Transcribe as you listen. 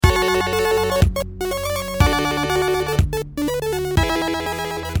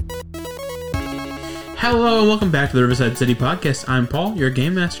Hello and welcome back to the Riverside City Podcast. I'm Paul, your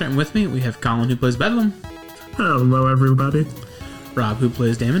game master, and with me we have Colin, who plays Bedlam. Hello, everybody. Rob, who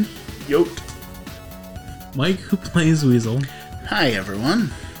plays Damon. Yoked. Mike, who plays Weasel. Hi,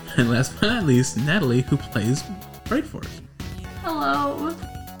 everyone. And last but not least, Natalie, who plays Bright Force. Hello.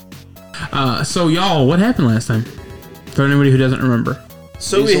 So y'all, what happened last time? For anybody who doesn't remember.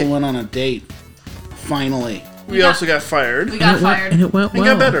 So we went on a date. Finally. We also got fired. We got fired. And it went well.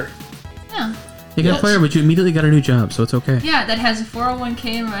 And got better. Yeah. You got fired, but you immediately got a new job, so it's okay. Yeah, that has a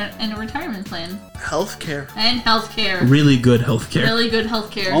 401k and a retirement plan. Healthcare. And healthcare. Really good healthcare. Really good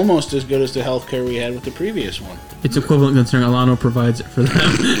healthcare. Almost as good as the healthcare we had with the previous one. It's equivalent considering Alano provides it for them.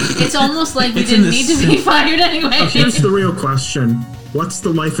 It's almost like we It's in didn't the need to be fired anyway. Here's the real question. What's the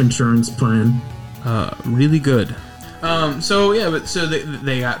life insurance plan? Really good. So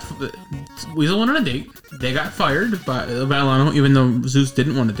they got Weasel went on a date. They got fired by Alano, even though Zeus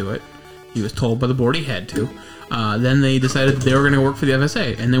didn't want to do it. He was told by the board he had to. Then they decided they were going to work for the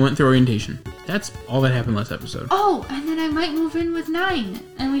FSA, and they went through orientation. That's all that happened last episode. Oh, and then I might move in with 9,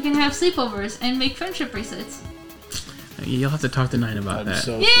 and we can have sleepovers and make friendship bracelets. You'll have to talk to 9 about I'm that.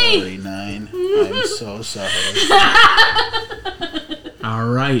 so Yay! sorry, 9. I'm so sorry. All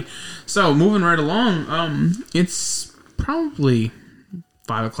right. So moving right along, it's probably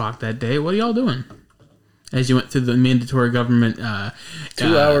 5 o'clock that day. What are y'all doing? As you went through the mandatory government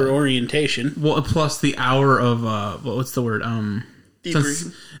 2-hour orientation. Well, plus the hour of what's the word?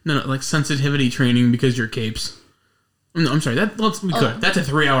 Debriefing. Like sensitivity training because you're capes. No, I'm sorry. Let's be clear. That's a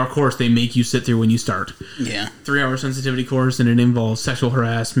 3-hour course they make you sit through when you start. Yeah. 3-hour sensitivity course, and it involves sexual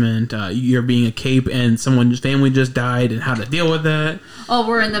harassment. You're being a cape, and someone's family just died, and how to deal with that. Oh,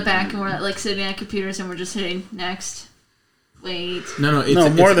 we're in the back, and we're like sitting at computers, and we're just hitting next. Wait. No.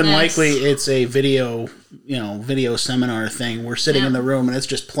 More than next. likely, it's a video seminar thing. We're sitting in the room, and it's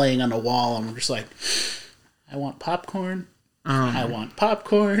just playing on the wall, and we're just like, I want popcorn. I want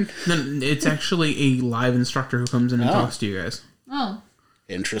popcorn. No, it's actually a live instructor who comes in and talks to you guys. Oh.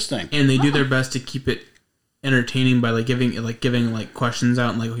 Interesting. And they do their best to keep it entertaining by giving questions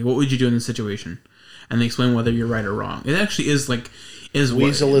out and okay, what would you do in this situation? And they explain whether you're right or wrong. It actually is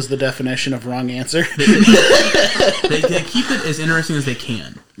Weasel is the definition of wrong answer. they keep it as interesting as they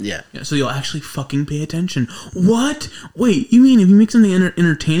can. Yeah. So you'll actually fucking pay attention. What? Wait, you mean if you make something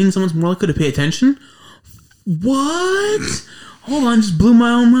entertaining, someone's more likely to pay attention? What? Hold on, just blew my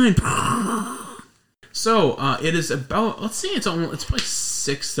own mind. So it is about. Let's see, it's probably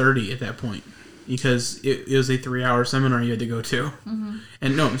 6:30 at that point because it was a 3-hour seminar you had to go to. Mm-hmm.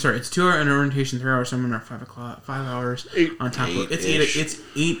 And no, I'm sorry, it's 2-hour orientation, 3-hour seminar, 5 o'clock, 5 hours on top of it. It's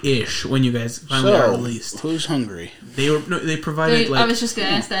 8-ish when you guys finally are released. Who's hungry? They provided I was just gonna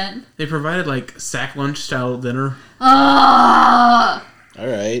ask that. They provided sack lunch style dinner. Ah! All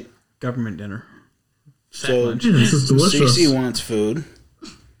right. Government dinner. So This is delicious. Cece wants food.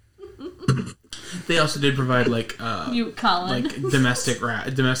 They also did provide You, Colin. domestic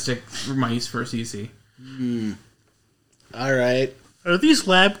mice for CC. All right. Are these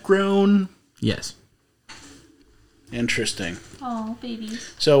lab grown? Yes. Interesting. Oh,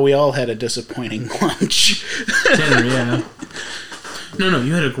 babies. So we all had a disappointing lunch. Dinner, yeah. No,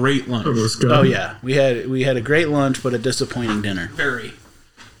 you had a great lunch. It was good. Oh yeah, we had a great lunch, but a disappointing dinner. Very.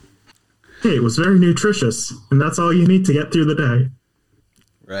 Hey, it was very nutritious, and that's all you need to get through the day.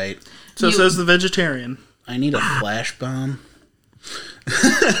 Right. So says the vegetarian. I need a flash bomb.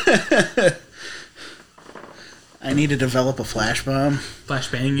 I need to develop a flash bomb.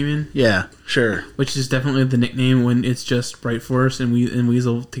 Flashbang, you mean? Yeah, sure. Which is definitely the nickname when it's just Bright Force and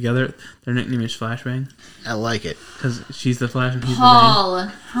Weasel together. Their nickname is Flashbang I like it. because she's the Flash and he's Paul,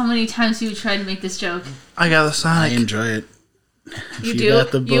 how many times have you tried to make this joke? I got the I Sonic. enjoy it. You If do? you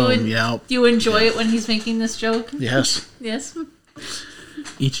got the boom, Do you enjoy it when he's making this joke? Yes. Yes. the Bane.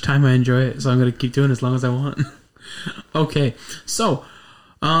 Each time I enjoy it, so I'm gonna keep doing it as long as I want. Okay, so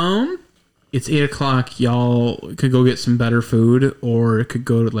it's 8 o'clock. Y'all could go get some better food, or could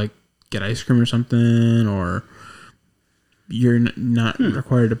go to get ice cream or something, or you're not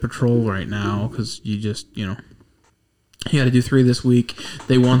required to patrol right now because you just you got to do 3 this week.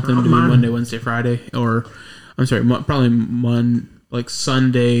 They want them to be Monday, Wednesday, Friday, or I'm sorry, probably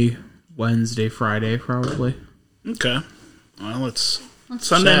Sunday, Wednesday, Friday, probably. Okay. Well, it's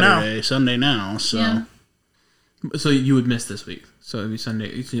Sunday now. So Yeah. So you would miss this week. So it'd be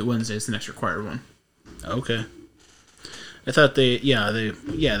Sunday. Wednesday is the next required one. okay. I thought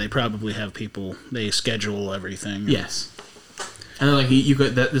they probably have people. They schedule everything. Yes. And then you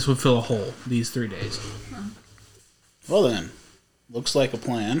could this would fill a hole these 3 days. Well then, looks like a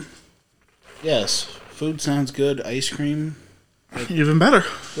plan. Yes, food sounds good. Ice cream. Even better.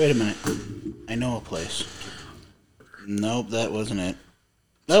 Wait a minute. I know a place. Nope, that wasn't it.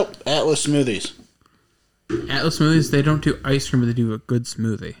 Nope, Atlas Smoothies. Atlas Smoothies, they don't do ice cream, but they do a good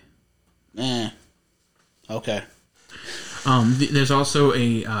smoothie. Okay. There's also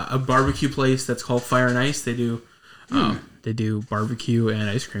a barbecue place that's called Fire and Ice. They do barbecue and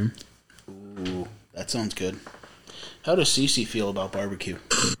ice cream. Ooh, that sounds good. How does Cece feel about barbecue?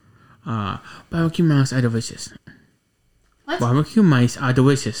 Barbecue mice are delicious. What? Barbecue mice are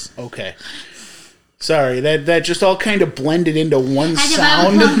delicious. Okay. Sorry, that just all kind of blended into one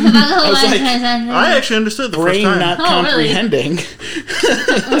sound. I was like, I actually understood the first brain time. not Oh, really? comprehending.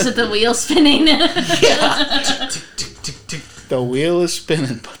 Was it the wheel spinning? The wheel is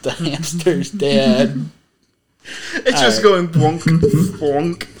spinning, but the hamster's dead. It's just going bonk,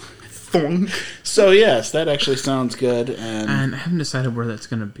 bonk, bonk. So yes, that actually sounds good. And I haven't decided where that's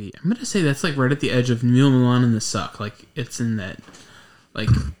gonna be. I'm gonna say that's like right at the edge of Mule Milan and the Suck. Like it's in that. Like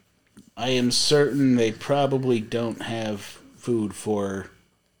I am certain they probably don't have food for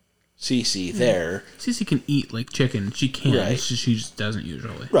Cece there. Cece can eat like chicken. She can. Right. It's just, she just doesn't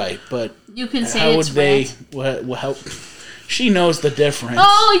usually. Right, but You can how say would it's they? rat. How, she knows the difference.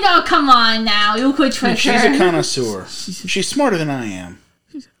 Oh, no, come on now. You could trick She's her. a connoisseur. She's smarter than I am.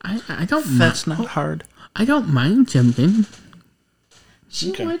 I don't. That's not hard. I don't mind jumping. She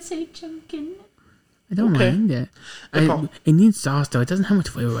Okay. would say chunkin. I don't Okay. mind it. Paul. It needs sauce though. It doesn't have much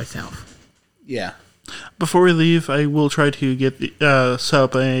flavor by itself. Yeah. Before we leave, I will try to get set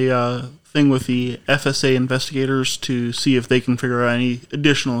up a thing with the FSA investigators to see if they can figure out any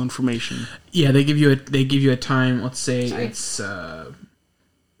additional information. Yeah, they give you a time. Let's say Sorry. it's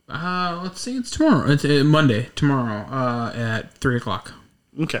tomorrow. It's Monday tomorrow at 3:00,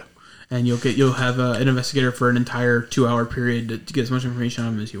 Okay. and you'll have an investigator for an entire 2-hour period to get as much information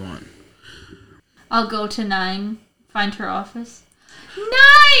on them as you want. I'll go to 9, find her office. 9!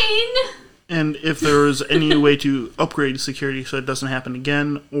 And if there is any way to upgrade security so it doesn't happen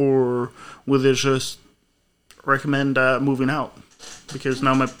again, or would they just recommend moving out? Because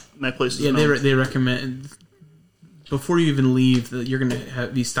now my place is Yeah, known. they recommend before you even leave that you're gonna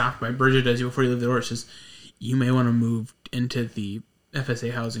be stopped by Bridget as you before you leave the door. It says you may want to move into the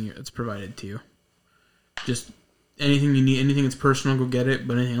FSA housing that's provided to you. Just anything you need, anything that's personal, go get it.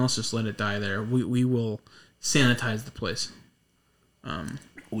 But anything else, just let it die there. We will sanitize the place.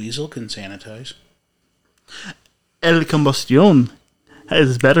 Weasel can sanitize. El Combustión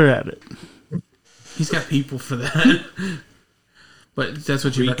is better at it. He's got people for that. But that's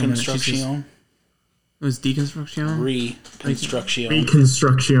what you recommend. She says- Reconstruction. It was deconstruction. Reconstruction.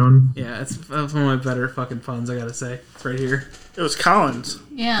 Reconstruction. Yeah, that's one of my better fucking puns. I gotta say, it's right here. It was Collins.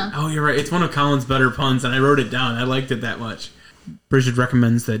 Yeah. Oh, you're right. It's one of Colin's better puns, and I wrote it down. I liked it that much. Bridget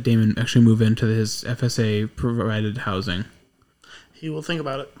recommends that Damon actually move into his FSA provided housing. He will think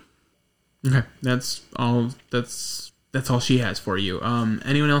about it. Okay, that's all. That's all she has for you.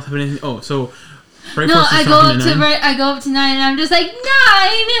 Anyone else have anything? Oh, so right No, Force is I go talking up to to Nine. I go up to 9 and I'm just like, 9!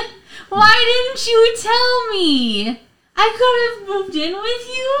 Why didn't you tell me? I could have moved in with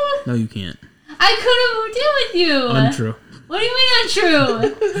you. No, you can't. I could have moved in with you. Untrue. What do you mean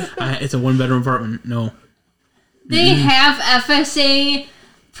untrue? It's a 1-bedroom apartment. No. They have FSA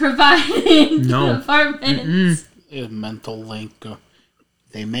provided No. apartments. Mental link.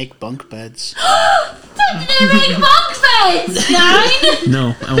 They make bunk beds. They make bunk beds, 9!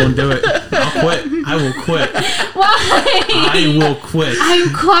 No, I won't do it. I'll quit. I will quit. Why? I will quit.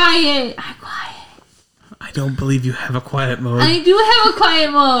 I'm quiet. I'm quiet. I don't believe you have a quiet mode. I do have a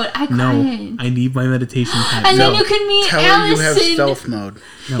quiet mode. I'm quiet. No, I need my meditation time. And No. then you can meet Tell her Allison. you have stealth mode.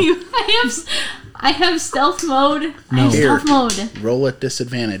 I have stealth mode. I have Here. stealth mode. Roll at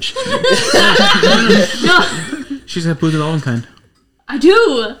disadvantage. No, She's got Booth of all kind. I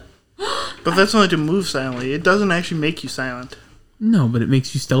do. But that's only to move silently. It doesn't actually make you silent. No, but it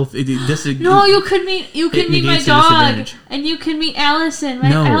makes you stealth. No, you could meet my negates the dog, disadvantage. and you can meet Allison.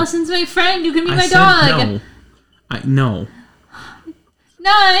 No. Allison's my friend. You can meet I my said dog. No.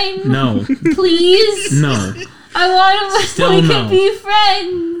 9. No. Please. No. I want to. Still We no. can be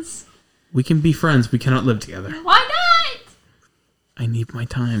friends. We can be friends. We cannot live together. Why not? I need my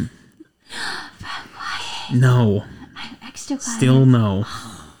time. No. I'm extra quiet. Still no.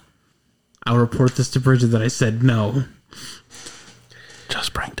 I'll report this to Bridget that I said no.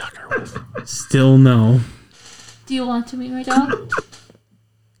 Just bring Tucker with. Still no. Do you want to meet my dog?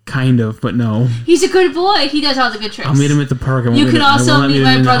 Kind of, but no. He's a good boy. He does all the good tricks. I'll meet him at the park. You can also meet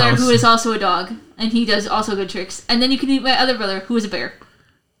my brother, who is is also a dog, and he does also good tricks. And then you can meet my other brother, who is a bear.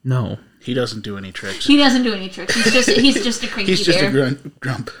 No. He doesn't do any tricks. He doesn't do any tricks. He's just a cranky He's just bear. a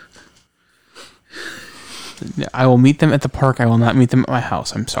grump. I will meet them at the park. I will not meet them at my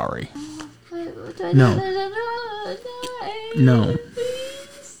house. I'm sorry. No. No.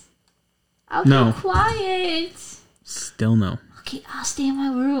 I'll No. be quiet. Still no. Okay, I'll stay in my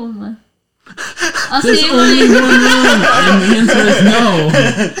room. I'll There's stay in only my one room, and the answer is no.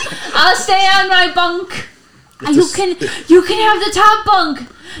 I'll stay on my bunk. You can have the top bunk.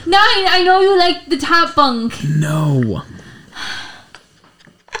 9, I know you like the top bunk. No.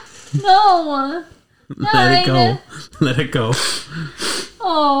 No. Let it go. 9. Let it go.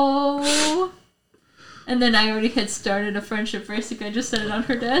 Oh. And then I already had started a friendship bracelet. I just set it on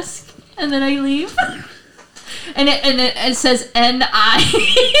her desk, and then I leave. And it says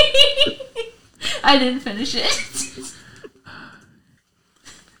N-I. I didn't finish it.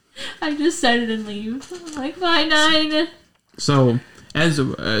 I just set it and leave. I'm like, bye, 9. So, as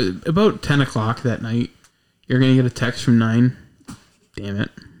about 10 o'clock that night, you're going to get a text from 9. Damn it.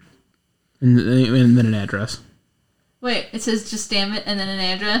 And then an address. Wait, it says just damn it and then an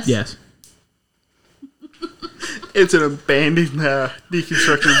address? Yes. It's an abandoned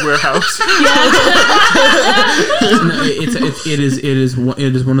deconstructed warehouse. No, it is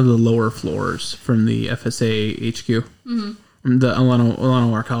one of the lower floors from the FSA HQ. Mm-hmm. From the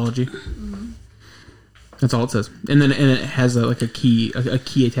Alano Archaeology. Mm-hmm. That's all it says. And it has a key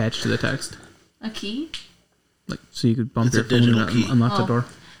attached to the text. A key? Like so you could bump It's your a phone digital and key. unlock the door.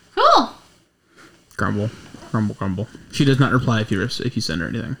 Cool. Grumble. She does not reply if you send her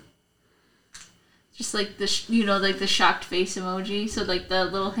anything. Just like the the shocked face emoji. So like the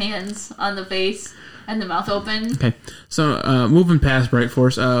little hands on the face and the mouth open. Okay, so moving past Bright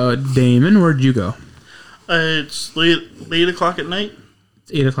Force, Damon, where'd you go? It's late o'clock at night.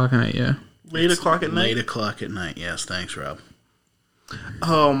 It's 8 o'clock at night. Yeah. Late o'clock at night. Late o'clock at night. Yes, thanks, Rob.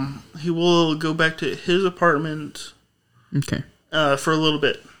 He will go back to his apartment. Okay. For a little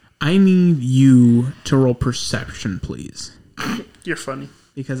bit. I need you to roll perception, please, You're funny.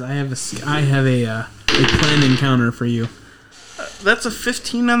 because I have a planned encounter for you. That's a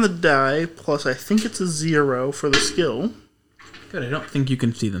 15 on the die, plus I think it's a 0 for the skill. Good. I don't think you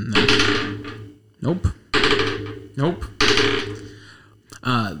can see them then. Nope.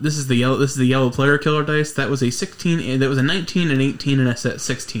 This is the yellow player killer dice. That was a 16. That was a 19, an 18, and a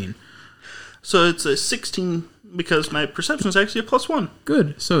 16. So it's a 16 because my perception is actually a +1.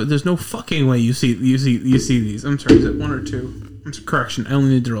 Good. So there's no fucking way you see these. I'm sorry. Is it 1 or 2? Correction. I only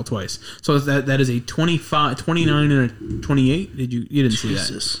need to roll twice. So that is a 25, 29, and a 28. You didn't see that?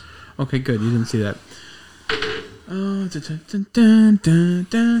 Jesus. Okay, good. You didn't see that.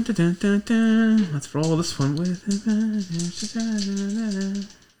 Let's roll this one with.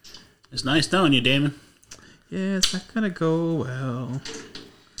 It's nice knowing you, Damon. Yeah, it's not gonna go well.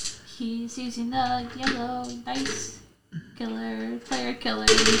 He's using the yellow dice player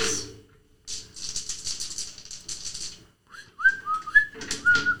killers.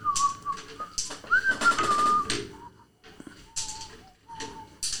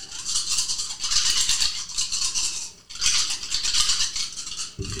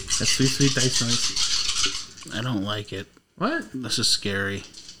 That sweet dice noise. I don't like it. What? This is scary.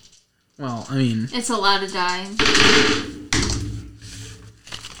 Well, I mean. It's a lot of die.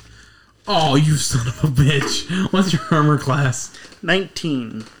 Oh, you son of a bitch. What's your armor class?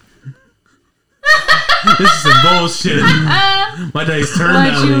 19. This is some bullshit. My dice turned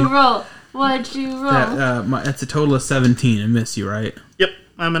on me. What'd you roll? That's a total of 17. I miss you, right? Yep,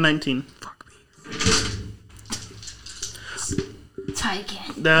 I'm a 19. Fuck me. Try again.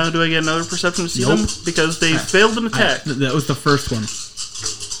 Now, do I get another perception to see Nope. them? Because they failed an attack. That was the first one.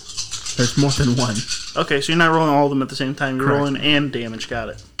 There's more than one. Okay, so you're not rolling all of them at the same time. You're Correct. rolling and damage. Got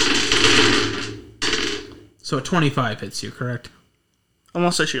it. So a 25 hits you, correct?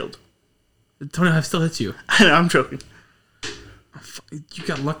 Almost a shield. 25 still hits you. I know, I'm joking. You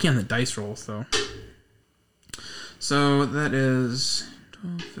got lucky on the dice rolls, though. So that is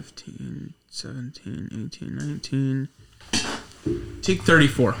 12, 15, 17, 18, 19. Take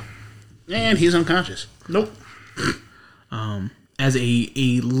 34. And he's unconscious. Nope. As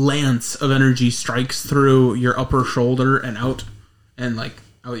a lance of energy strikes through your upper shoulder and out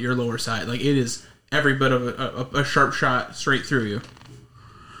your lower side. Like, it is every bit of a sharp shot straight through you.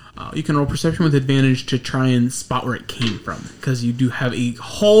 You can roll perception with advantage to try and spot where it came from, because you do have a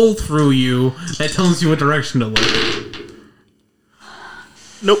hole through you that tells you what direction to look.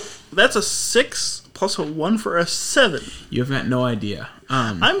 Nope. That's a 6 plus a 1 for a 7. You have got no idea.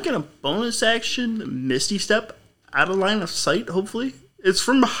 I'm gonna bonus action Misty Step out of line of sight, hopefully. It's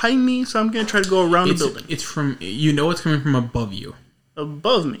from behind me, so I'm gonna try to go around the building. It's from, it's coming from above you.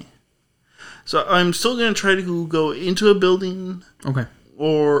 Above me. So I'm still gonna try to go into a building Okay.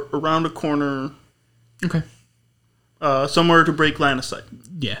 or around a corner. Okay. Somewhere to break line of sight.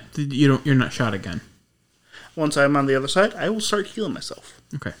 Yeah, you're not shot again. Once I'm on the other side, I will start healing myself.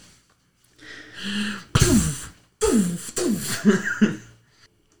 Okay.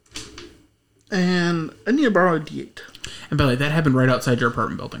 And I need to borrow a D8. And by the way, that happened right outside your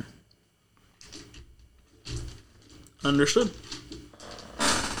apartment building. Understood.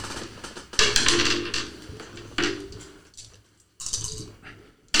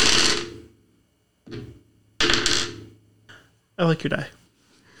 I like your die.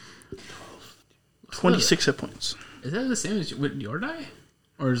 26 hit points. Is that the same as with your die?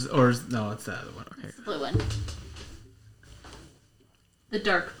 Or is no, it's the other one. Okay. The blue one. The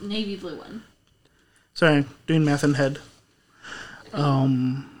dark navy blue one. Sorry, doing math in head.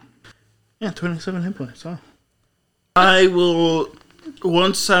 Yeah, 27 hit points. Huh? I will,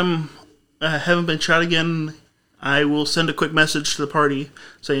 once I haven't been shot again, I will send a quick message to the party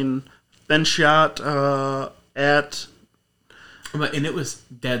saying, been shot at... And it was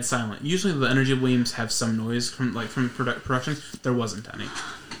dead silent. Usually the energy beams have some noise from production. There wasn't any.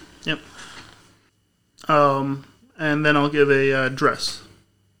 Yep. And then I'll give a address.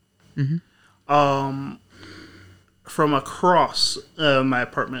 Mm-hmm. From across my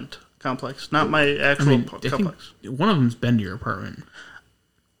apartment complex, not my actual complex. One of them's been to your apartment.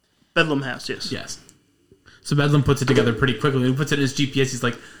 Bedlam has, yes. Yes. So Bedlam puts it together pretty quickly. He puts it in his GPS. He's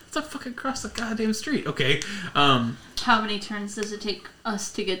like, it's a fucking across the goddamn street. Okay. How many turns does it take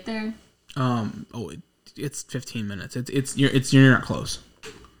us to get there? It's 15 minutes. You're not close.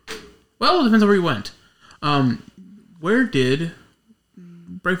 Well, it depends on where you went. Where did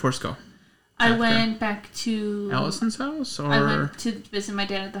Brave Force go? I went back to Allison's house, or I went to visit my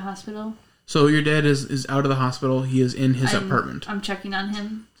dad at the hospital. So your dad is out of the hospital. He is in his apartment. I'm checking on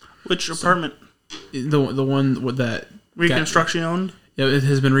him. Which apartment? The one with that reconstruction owned. Yeah, it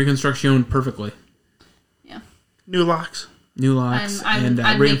has been reconstruction perfectly. Yeah. New locks.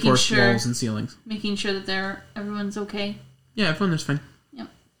 I'm reinforced walls and ceilings. Making sure that everyone's okay. Yeah, everyone there's fine. Yep.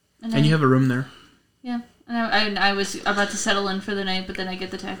 And you have a room there. Yeah. And I was about to settle in for the night, but then I get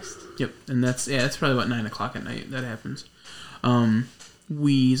the text. Yep. And that's probably about 9 o'clock at night that happens.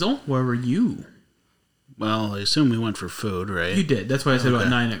 Weasel, where were you? Well, I assume we went for food, right? You did. That's why I said about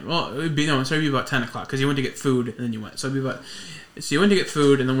 9. Well, it'd be about 10 o'clock because you went to get food and then you went. So it'd be about. So you went to get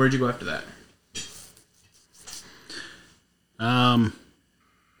food and then where'd you go after that?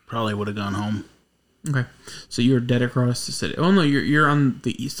 Probably would have gone home. Okay, so you're dead across the city. Oh no, you're on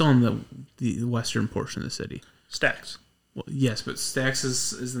still in the western portion of the city. Stacks. Well, yes, but Stacks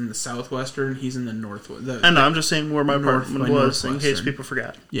is in the southwestern. He's in the north. I know. I'm just saying where my apartment was in case people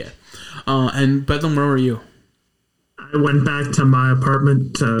forgot. Yeah. And Bedlam, where were you? I went back to my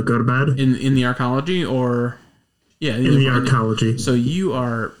apartment to go to bed. In the arcology, or in the arcology. So you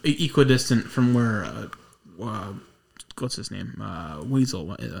are equidistant from where what's his name? Weasel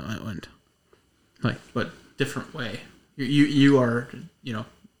went. Like, but different way. You are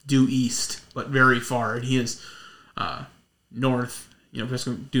due east, but very far, and he is north. Just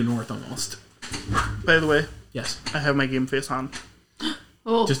going to due north almost. By the way, yes, I have my game face on.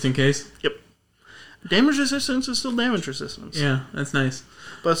 Oh, just in case. Yep. Damage resistance is still damage resistance. Yeah, that's nice.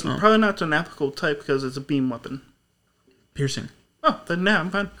 But it's probably not an applicable type because it's a beam weapon. Piercing. Oh, then yeah, I'm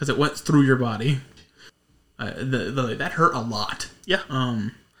fine. Because it went through your body. That hurt a lot. Yeah.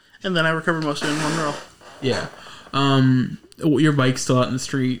 And then I recovered most of it in one row. Yeah. Your bike's still out in the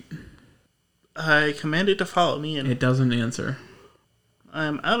street. I commanded to follow me, and it doesn't answer.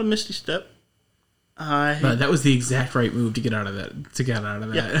 I'm out of Misty Step. That was the exact right move to get out of that.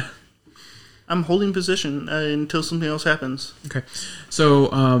 Yeah. I'm holding position until something else happens. Okay. So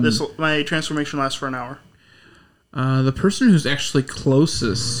my transformation lasts for an hour. The person who's actually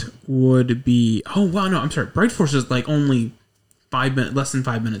closest would be. Oh wow, no, I'm sorry. Bright Force is like only less than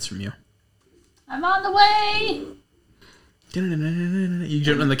 5 minutes from you. I'm on the way. You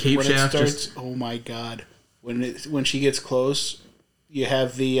jump on the cape shaft. Oh my god! When she gets close, you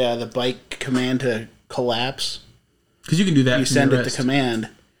have the bike command to collapse. Because you can do that. You send it the command,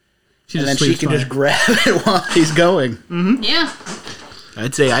 and then she can fine. just grab it while he's going. Mm-hmm. Yeah.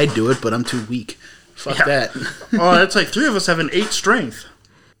 I'd say I'd do it, but I'm too weak. Fuck that. Oh, that's like 3 of us have an 8 strength.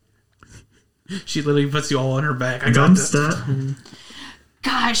 She literally puts you all on her back. I got this.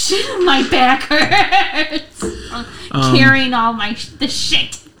 Gosh, my back hurts. Carrying all the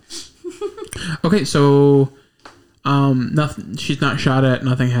shit. Okay, so nothing. She's not shot at.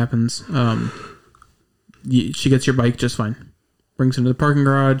 Nothing happens. She gets your bike just fine. Brings it to the parking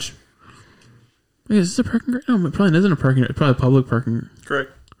garage. Wait, is this a parking garage? No, it probably isn't a parking garage. It's probably a public parking.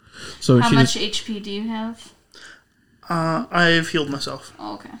 Correct. So how much HP do you have? I've healed myself.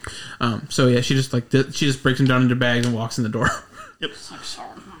 Oh, okay. So yeah, she just she just breaks them down into bags and walks in the door. Yep.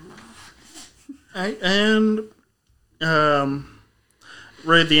 Alright, and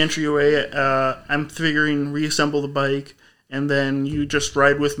right at the entryway, I'm figuring reassemble the bike, and then you just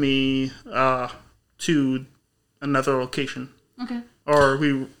ride with me to another location. Okay. Or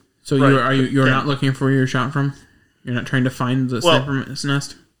we. So Right. you're Yeah. not looking for where you're shot from? You're not trying to find the sniper's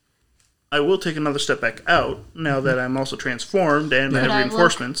nest? I will take another step back out now that I'm also transformed and I Could have I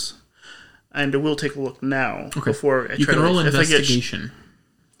reinforcements. And I will take a look now before I You try can to roll if I get investigation.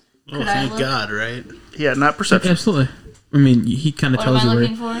 Oh, Could I thank look? God, right? yeah, not perception. Absolutely. I mean, he kind of What am tells I you where.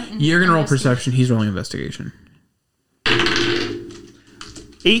 looking for? You're going to roll Investigation. perception. He's rolling investigation.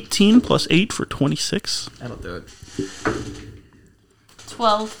 18 plus 8 for 26. That'll do it.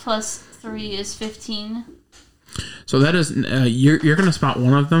 12 plus 3 is 15. So that is you're going to spot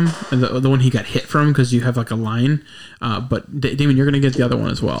one of them, the one he got hit from, because you have like a line. But Damon, you're going to get the other one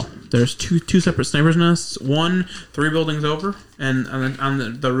as well. There's two separate snipers' nests. One 3 buildings over, and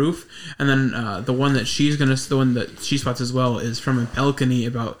on the roof, and then the one that the one that she spots as well is from a balcony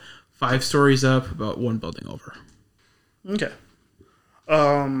about 5 stories up, about 1 building over. Okay.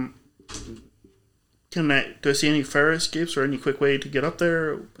 Do I see any fire escapes or any quick way to get up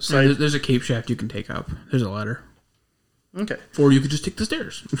there? Besides, There's a cape shaft you can take up. There's a ladder, okay. or you could just take the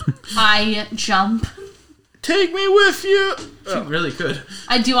stairs. I jump. Take me with you. You really could.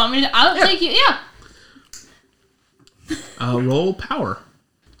 Do you want me to? I'll take you. Yeah. Roll power.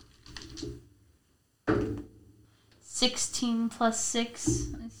 16 plus 6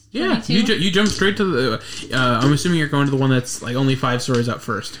 is Yeah, 22. you jump straight to the. I'm assuming you're going to the one that's like only 5 stories up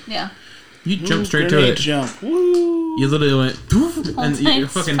first. Yeah. You jump straight to Grenade it. jump. Woo! You literally went poof, Whole and time you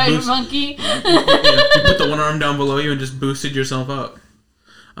fucking spider boost. monkey. You put the one arm down below you and just boosted yourself up.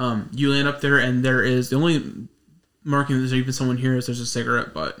 You land up there, and there is the only marking that there's even someone here is there's a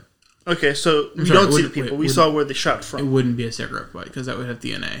cigarette butt. Okay, so we sorry, don't see would- the people. wait, We would- saw where they shot It from. wouldn't be a cigarette butt because that would have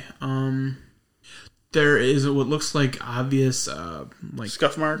DNA. There is what looks like obvious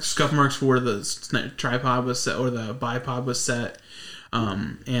Scuff marks. scuff marks for where the tripod was set or the bipod was set,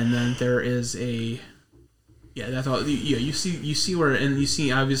 and then there is a that's all. Yeah, you see where, and you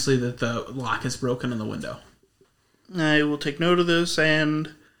see obviously that the lock is broken on the window. I will take note of this,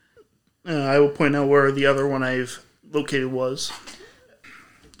 and I will point out where the other one I've located was.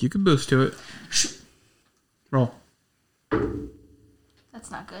 You can boost to it. Roll.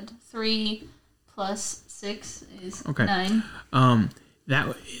 That's not good. 3 plus 6 is Okay. 9.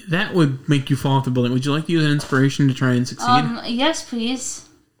 That would make you fall off the building. Would you like to use an inspiration to try and succeed? Yes, please.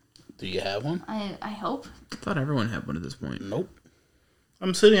 Do you have one? I hope. I thought everyone had one at this point. Nope.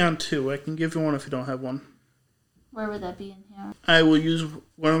 I'm sitting on 2. I can give you one if you don't have one. Where would that be in here? I will use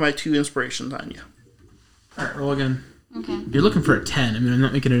one of my 2 inspirations on you. All right, roll again. Okay. You're looking for a 10. I mean, I'm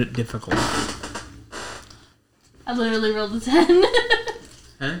not making it difficult. I literally rolled a 10.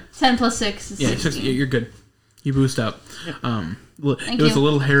 10? 10 plus 6 is Yeah, 16. you're good. You boost up. It was you. a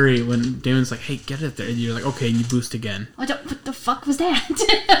little hairy when Damon's like, "Hey, get it there," and you're like, "Okay," and you boost again. What the fuck was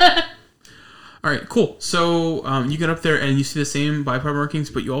that? All right, cool. So you get up there and you see the same bipod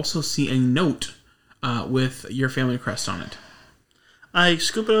markings, but you also see a note with your family crest on it. I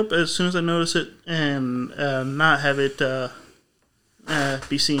scoop it up as soon as I notice it and not have it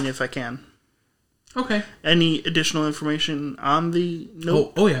be seen if I can. Okay. Any additional information on the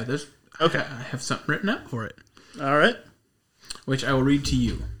note? Oh yeah. There's Okay. I have something written out for it, All right. which I will read to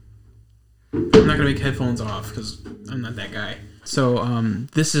you. I'm not gonna make headphones off because I'm not that guy. So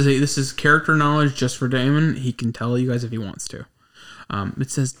this is character knowledge just for Damon. He can tell you guys if he wants to. It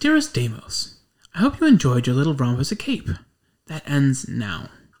says, "Dearest Deimos, I hope you enjoyed your little romp as a cape. That ends now.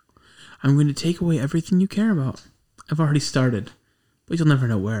 I'm going to take away everything you care about. I've already started, but you'll never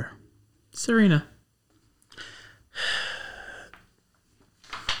know where. Serena."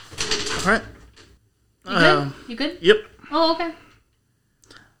 All right. You good? You good? Yep. Oh, okay.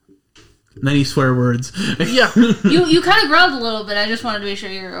 Many swear words. Yeah. You kind of growled a little bit. I just wanted to be sure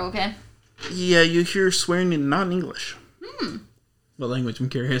you're okay. Yeah, you hear swearing in non-English. What language? I'm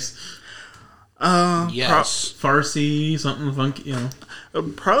curious. Yes. Farsi, something funky, you know.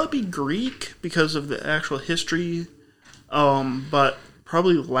 It'd probably be Greek because of the actual history, but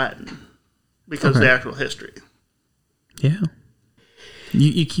probably Latin because of the actual history. Yeah.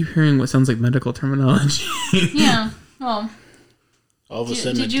 You keep hearing what sounds like medical terminology. Yeah. Well, All of a Did-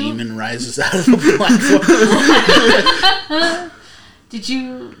 sudden, a did you- demon rises out of the platform. did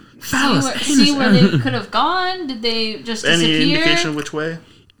you Phallus, see where they anus. could have gone? Did they just Any disappear? indication of which way?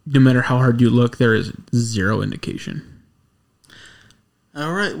 No matter how hard you look, there is zero indication.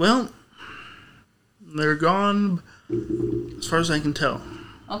 All right. Well, they're gone. As far as I can tell.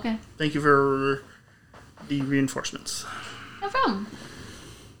 Okay. Thank you for the reinforcements. No problem.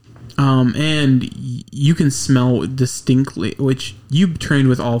 And you can smell distinctly, which you trained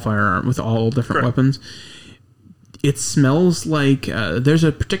with all firearm, with all different Correct. weapons. It smells like there's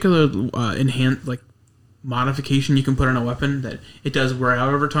a particular enhanced modification you can put on a weapon that it does wear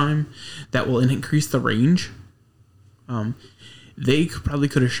out over time that will increase the range. They probably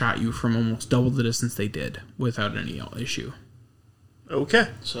could have shot you from almost double the distance they did without any issue. Okay.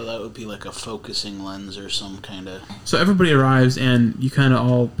 So that would be like a focusing lens or some kind of... So everybody arrives and you kind of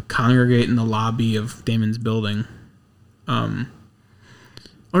all congregate in the lobby of Damon's building. Where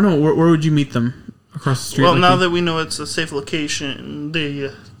would you meet them? Across the street? Well, now that we know it's a safe location,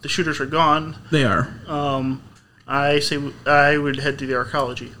 the shooters are gone. They are. I say I would head to the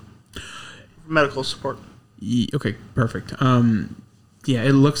archaeology. Medical support. Okay, perfect. Yeah,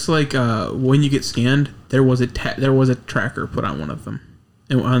 it looks like when you get scanned, there was a tracker put on one of them,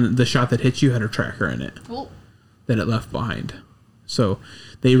 and on the shot that hit you had a tracker in it that it left behind. So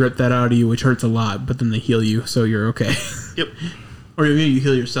they rip that out of you, which hurts a lot, but then they heal you, so you're okay. Yep. Or maybe you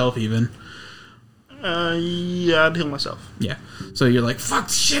heal yourself even. Yeah, I'd heal myself. Yeah. So you're like, fuck,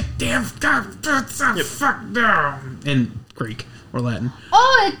 shit, damn, fuck, no. In Greek or Latin.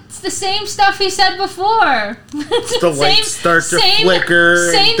 Oh, it's the same stuff he said before. The lights start to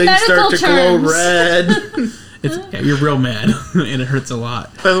flicker, same and things start to glow terms. red. You're real mad, and it hurts a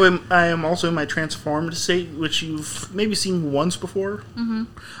lot. By the way, I am also in my transformed state, which you've maybe seen once before. Mm-hmm.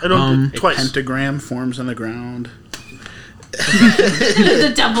 I don't A twice. pentagram forms on the ground.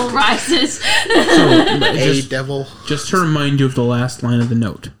 The devil rises. A devil. Just to remind you of the last line of the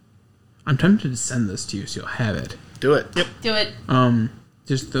note. I'm tempted to send this to you so you'll have it. Do it. Yep. Do it.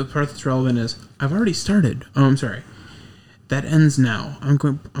 Just the part that's relevant is I've already started. Oh, I'm sorry. That ends now. I'm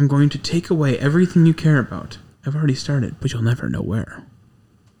going to take away everything you care about. I've already started, but you'll never know where.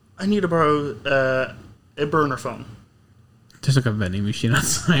 I need to borrow a burner phone. There's like a vending machine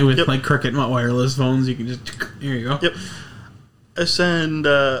outside with like Cricket wireless phones. You can just here you go. Yep. I send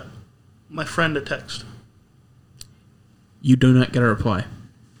my friend a text. You do not get a reply.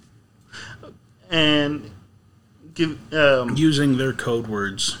 And give Using their code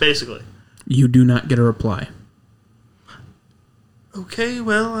words. basically. You do not get a reply. Okay,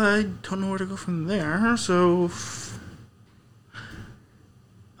 well, I don't know where to go from there, so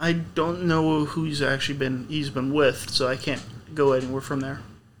I don't know who he's been with, so I can't go anywhere from there.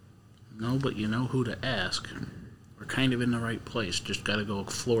 No, but you know who to ask. We're kind of in the right place. Just gotta go a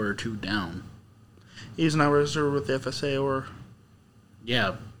floor or two down. He's not registered with the FSA or...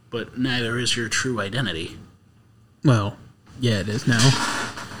 Yeah, but neither is your true identity. Well, yeah, it is now.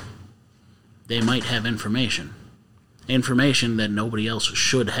 They might have information. Information that nobody else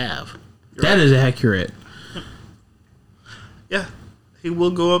should have. That is accurate. Yeah, he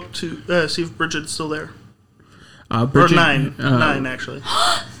will go up to see if Bridget's still there. Bridget, or 9. 9, actually.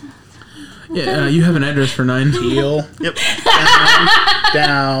 Yeah, you have an address for 9. Teal. Yep.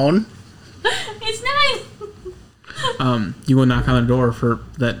 Down. It's 9. You go knock on the door for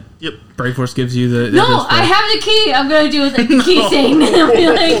that. Yep. Bright Force gives you the. No, address for- I have the key. I'm gonna do the key thing. I'll be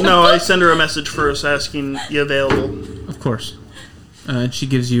like, No, I send her a message first asking, you available? Of course. She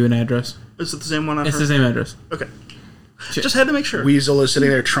gives you an address. Is it the same one on It's her? the same address. Okay. Just had to make sure. Weasel is sitting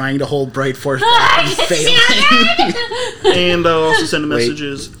there trying to hold Bright Force back and failing. And I'll also send a Wait. message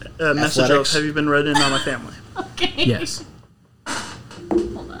of, Athletics? have you been read in on my family? okay. Yes.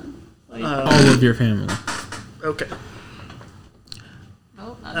 Hold on. Wait. All of your family. Okay.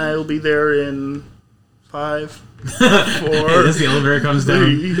 Nope, not I'll be there in 5, 4, As the elevator comes down.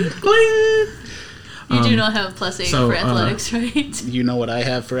 3. You do not have a +8 so, for athletics, right? You know what I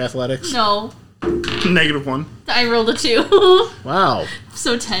have for athletics? No. -1. I rolled a 2. Wow.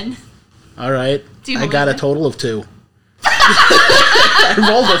 So 10. All right. Do you I believe got a it? total of 2. I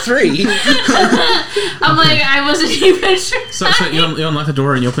rolled a 3. I'm like, I wasn't even sure. So you unlock the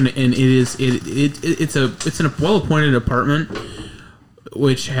door and you open it, and it's a well appointed apartment,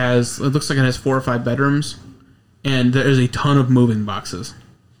 which it looks like it has 4 or 5 bedrooms, and there's a ton of moving boxes.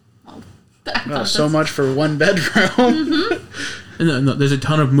 I thought So that's- much for one bedroom. No, there's a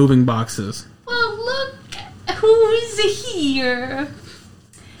ton of moving boxes. Well, look who's here.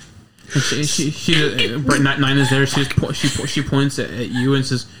 And she 9 is there. She points at you and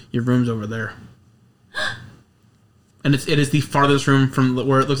says, "Your room's over there." And it is the farthest room from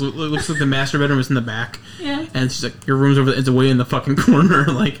where it looks like the master bedroom is in the back. Yeah. And she's like, "Your room's over there. It's away in the fucking corner,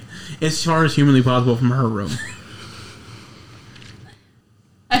 like as far as humanly possible from her room."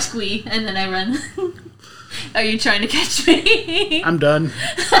 I squee and then I run. Are you trying to catch me? I'm done.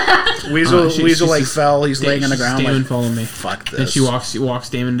 Weasel she's like just- fell. He's laying on the ground. Damon Like, following me. fuck this. Then she walks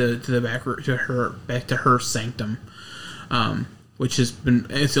Damon to the back to her sanctum, which has been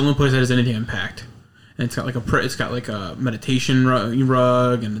it's the only place that has anything unpacked, and it's got like a meditation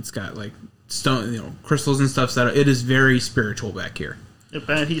rug, and it's got like stone crystals and stuff. So it is very spiritual back here.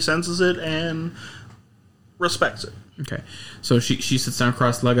 And he senses it and respects it. Okay, so she sits down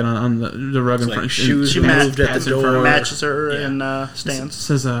cross-legged on the rug in like front. shoes she removed at pats the in front of door. her. Matches her and stands.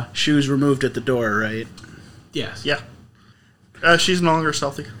 Says Shoes removed at the door, right? yes. Yeah. She's no longer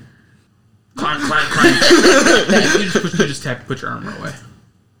stealthy. Clank, clank, clank. you just put your armor away.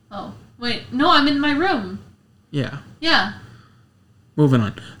 Oh, wait. No, I'm in my room. Yeah. Yeah. Moving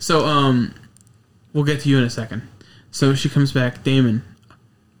on. So, we'll get to you in a second. So she comes back, Damon,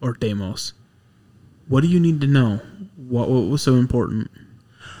 or Deimos. What do you need to know? What was so important?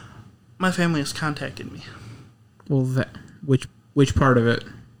 My family has contacted me. Well, which part of it?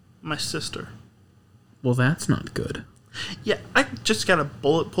 My sister. Well, that's not good. Yeah, I just got a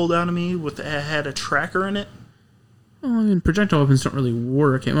bullet pulled out of me had a tracker in it. Well, I mean, projectile weapons don't really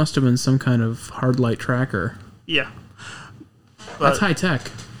work. It must have been some kind of hard light tracker. Yeah. That's high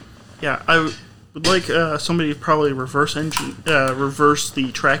tech. Yeah, I would like somebody to probably reverse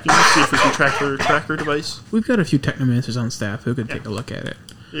the tracking, see if we can track their tracker device. We've got a few technomancers on staff who could take a look at it.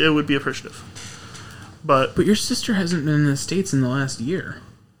 It would be appreciative. But But your sister hasn't been in the States in the last year.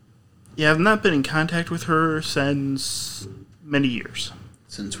 yeah, I've not been in contact with her since many years.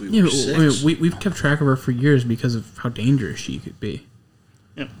 Since we Yeah, were but, six. I mean, we've kept track of her for years because of how dangerous she could be.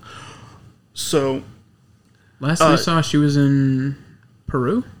 Yeah. So, Last we saw, she was in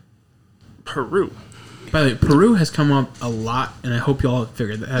Peru. Peru. By the way, Peru has come up a lot, and I hope y'all have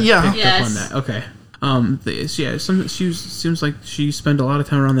figured that. Have Yeah. picked up on Yes. that. Okay. Seems like she spent a lot of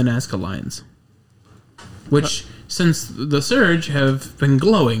time around the Nazca lines, which since the surge have been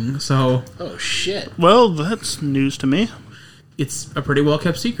glowing. So Oh shit! Well, that's news to me. it's a pretty well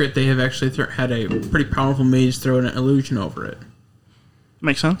kept secret. They have actually had a pretty powerful mage throw an illusion over it,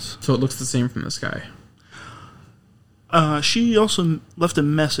 Makes sense. so it looks the same from the sky. She also left a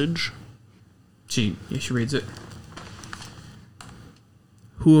message. She reads it.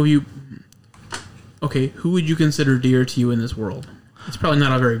 Who have you? Okay, who would you consider dear to you in this world? It's probably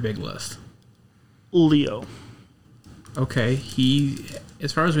not a very big list. Leo. Okay, he,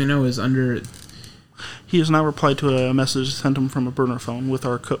 as far as we know, is under. He has not replied to a message sent him from a burner phone with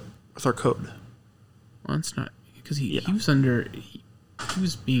our code. Well, it's not because he Yeah. was under. He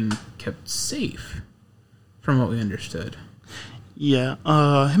was being kept safe, from what we understood. Yeah.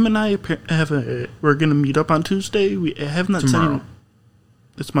 Him and I we're gonna meet up on Tuesday. We have not sent Tomorrow. him.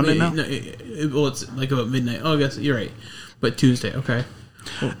 It's Monday now. No, well, it's like about midnight. Oh, I guess you're right, but Tuesday. Okay.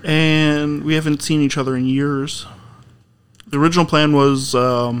 And we haven't seen each other in years. The original plan was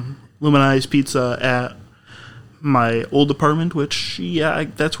Lumini's Pizza at my old apartment, which,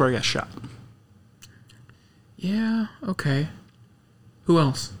 that's where I got shot. Yeah. Okay. Who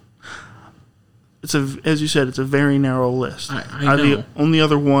else? As you said, it's a very narrow list. I know. The only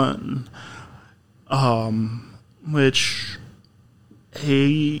other one, which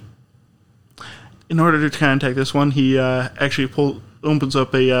in order to contact this one, he actually opens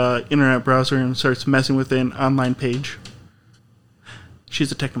up a internet browser and starts messing with an online page.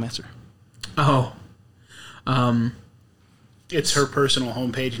 She's a technomancer. Oh. It's her personal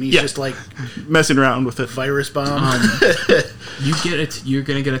homepage, and he's Yeah. just like Messing around with it. virus bomb. You get it. You're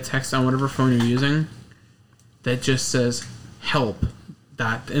gonna get a text on whatever phone you're using that just says "help,"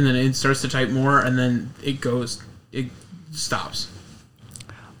 and then it starts to type more, and then it stops.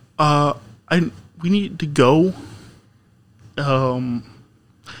 We need to go.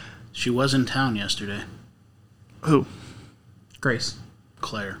 She was in town yesterday. Who? Grace,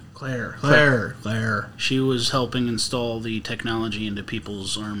 Claire. Claire. She was helping install the technology into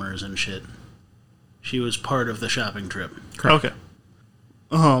people's armors and shit. She was part of the shopping trip. Correct. Okay.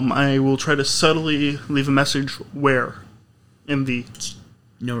 I will try to subtly leave a message where in the.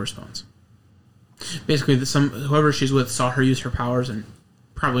 No response. Basically, whoever she's with saw her use her powers and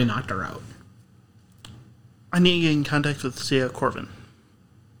probably knocked her out. I need to get in contact with Sia Corvin.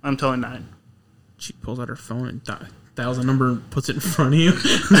 I'm telling 9. She pulls out her phone and dials a number and puts it in front of you.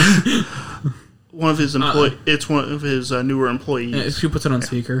 One of his It's one of his newer employees. She puts it on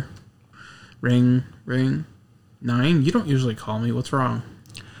speaker. Ring. 9? You don't usually call me. What's wrong?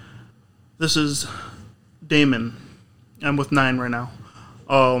 This is Damon. I'm with 9 right now.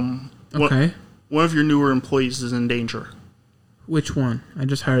 Okay. One of your newer employees is in danger. Which one? I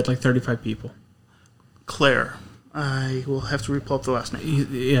just hired like 35 people. Claire. I will have to pull up the last name.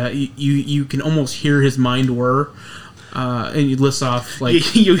 Yeah, you can almost hear his mind whir, and he lists off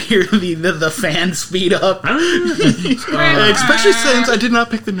like You hear the fan speed up. Especially since I did not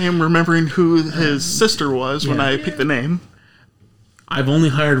pick the name, remembering who his sister was when I picked the name. I've only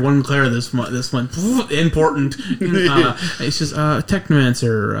hired one Claire this month. Important. It's just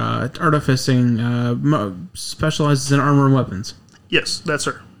technomancer, artificing, specializes in armor and weapons. Yes, that's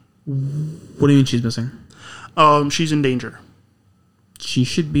her. What do you mean she's missing? She's in danger. She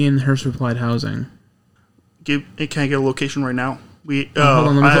should be in her supplied housing. Can I get a location right now? Hold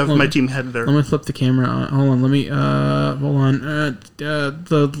on, let me I have let my me- team headed there. Let me flip the camera on. Hold on, let me, hold on.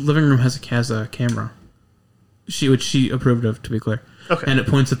 The living room has a camera. Which she approved of, to be clear. Okay. And it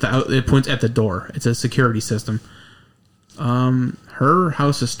points at the door. It's a security system. Her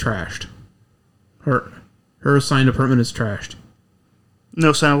house is trashed. Her assigned apartment is trashed.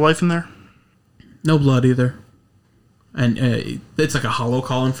 No sign of life in there? No blood either. And it's like a hollow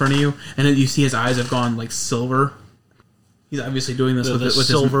call in front of you, and then you see his eyes have gone like silver. He's obviously doing this The with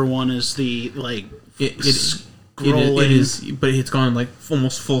silver one is the like it scrolling. is, but it's gone like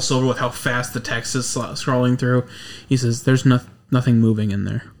almost full silver with how fast the text is scrolling through. He says, "There's nothing moving in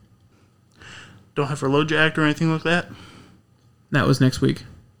there." Don't have her load jacked or anything like that? That was next week.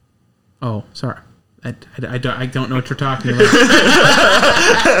 Oh, sorry. I don't know what you're talking about.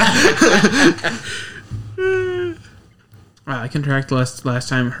 I can track last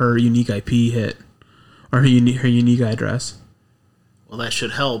time her unique IP hit, or her unique address. Well, that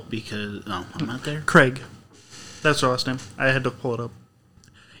should help because I'm not there. Craig. That's her last name. I had to pull it up.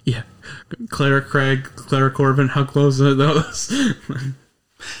 Yeah, Clara Craig, Clara Corbin. How close are those?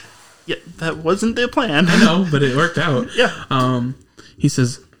 Yeah, that wasn't the plan. No, but it worked out. Yeah. He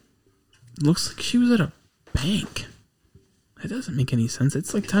says, "Looks like she was at a bank." That doesn't make any sense.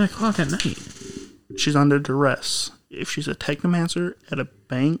 It's like 10 o'clock at night. She's under duress. If she's a technomancer at a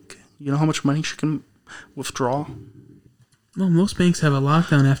bank, you know how much money she can withdraw? Well, most banks have a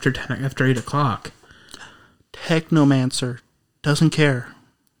lockdown after 8 o'clock. Technomancer doesn't care.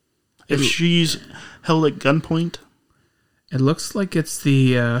 If she's held at gunpoint, It looks like it's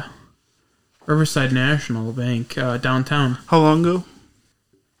the Riverside National Bank downtown. how long ago?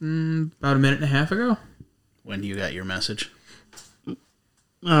 About a minute and a half ago. When you got your message.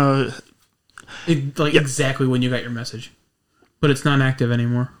 Exactly when you got your message. But it's not active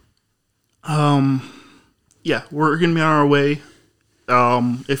anymore. Yeah, we're gonna be on our way.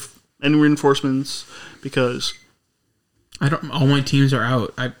 If any reinforcements, because All my teams are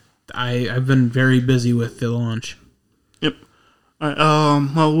out. I've been very busy with the launch. yep. All right,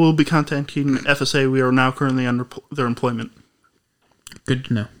 well, we'll be contacting FSA. We are now currently under their employment. Good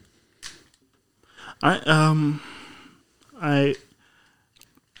to know.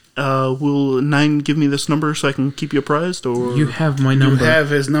 Will 9 give me this number so I can keep you apprised, or You have my You number. have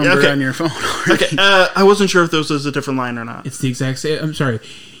his number Okay. on your phone already. okay? I wasn't sure if this was a different line or not. It's the exact same. I'm sorry.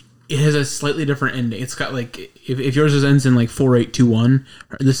 It has a slightly different ending. It's got like if yours ends in like 4821,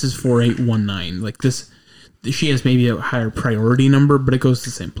 this is 4819. Like this, she has maybe a higher priority number, but it goes to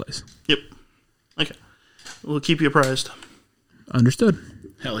the same place. Yep. Okay. We'll keep you apprised. Understood.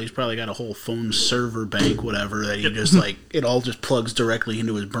 Hell, he's probably got a whole phone server bank, whatever, that he just like, it all just plugs directly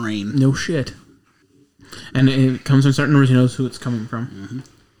into his brain. No shit. And it comes from certain numbers. He knows who it's coming from.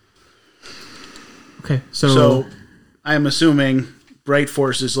 Okay, So, I'm assuming Bright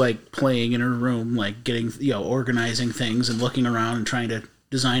Force is like playing in her room, like getting, organizing things and looking around and trying to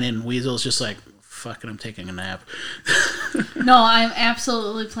design it. And Weasel's just like, fucking, I'm taking a nap. No, I'm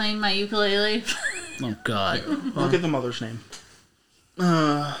absolutely playing my ukulele. Oh, God. Look at the mother's name.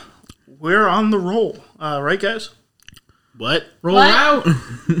 We're on the roll. Right, guys? What? roll What? out.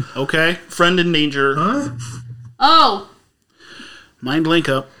 Okay. Friend in danger. Huh? Oh, Mind link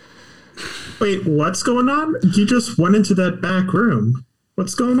up. Wait, what's going on? You just went into that back room.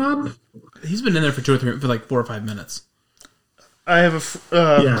 What's going on? He's been in there for like 4 or 5 minutes. I have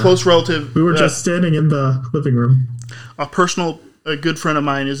a Yeah. close relative. We were just standing in the living room. A good friend of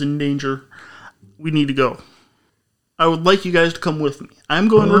mine is in danger. We need to go. I would like you guys to come with me. I'm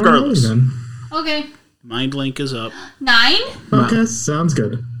going regardless. Alrighty then. okay. Mind link is up. 9? Okay, sounds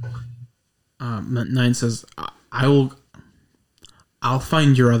good. 9 says, I'll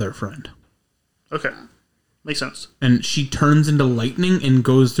find your other friend. Okay. Makes sense. And she turns into lightning and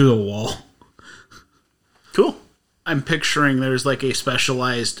goes through the wall. Cool. I'm picturing there's like a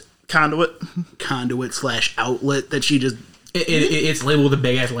specialized Conduit. conduit / outlet that she just. It's labeled with a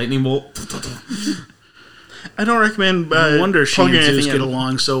big ass lightning bolt. I don't recommend No wonder she plugging and Zeus anything get in.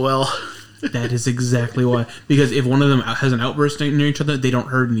 along so well. That is exactly why. Because if one of them has an outburst near each other, they don't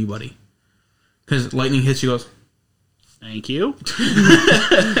hurt anybody. Because lightning hits, she goes, Thank you.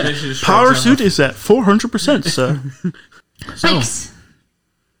 Power suit is at 400%, sir. Bikes.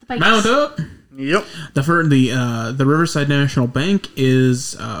 The bikes. Mount up. Yep. The Riverside National Bank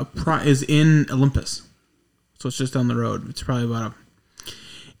is in Olympus, so it's just down the road. It's probably about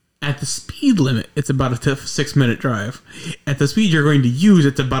at the speed limit, it's about a 6-minute drive. At the speed you're going to use,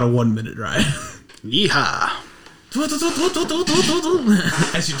 it's about a 1-minute drive. Yeehaw. As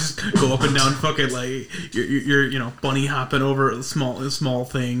you just go up and down, fucking like you're bunny hopping over small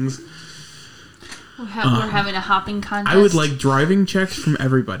things. We're having a hopping contest. I would like driving checks from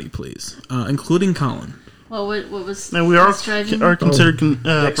everybody, please, including Colin. Well, what was? And we are considered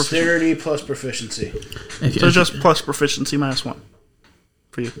dexterity plus proficiency. So just plus proficiency -1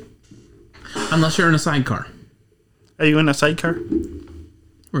 for you. Unless you're in a sidecar. Are you in a sidecar?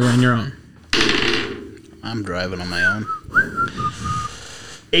 Or you're on your own. I'm driving on my own.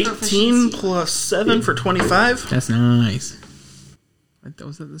 18 plus 7 for 25. That's nice.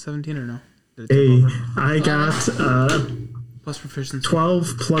 Was that the 17 or no? Hey, I got plus proficiency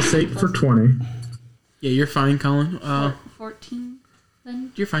 12 plus 8 for 20. Yeah, you're fine, Colin. 14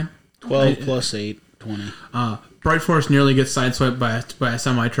 then? You're fine. 12 plus 8, 20. Bright Force nearly gets sideswiped by a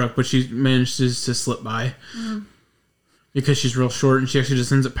semi-truck, but she manages to slip by. Mm. Because she's real short, and she actually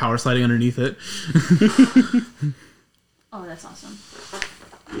just ends up power sliding underneath it. Oh, that's awesome.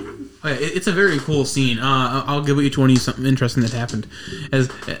 It's a very cool scene. I'll give each one of you something interesting that happened. As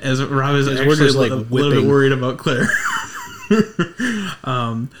Rob is actually just, like, a little bit worried about Claire.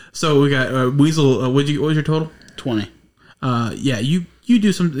 So we got Weasel. What was your total? 20. Yeah, you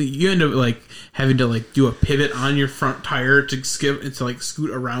do something. You end up like having to like do a pivot on your front tire to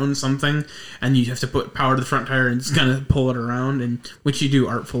scoot around something, and you have to put power to the front tire and just kind of pull it around, and which you do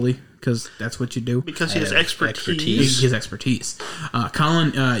artfully because that's what you do. Because he has expertise. He has expertise.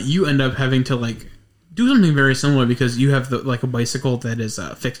 Colin, you end up having to like do something very similar because you have a bicycle that is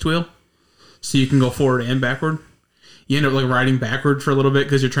fixed wheel, so you can go forward and backward. You end up like riding backward for a little bit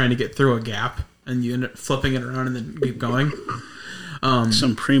because you're trying to get through a gap, and you end up flipping it around and then keep going.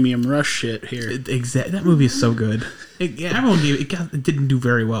 Some premium Rush shit here. That movie is so good. Everyone it didn't do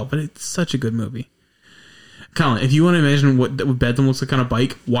very well, but it's such a good movie. Colin, if you want to imagine what Bedlam looks like on a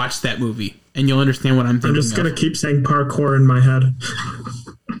bike, watch that movie, and you'll understand what I'm thinking. I'm just going to keep saying parkour in my head.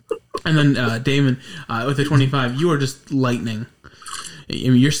 And then Damon, with the 25, you are just lightning. I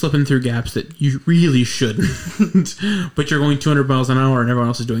mean, you're slipping through gaps that you really shouldn't, but you're going 200 miles an hour and everyone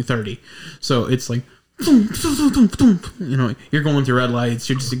else is doing 30. So it's like, you're going through red lights.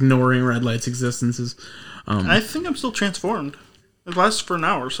 You're just ignoring red lights' existences. I think I'm still transformed. It lasts for an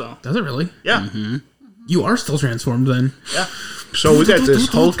hour or so. Does it really? Yeah. Mm-hmm. You are still transformed then. Yeah. So we got this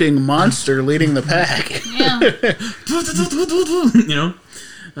hulking monster leading the pack. Yeah.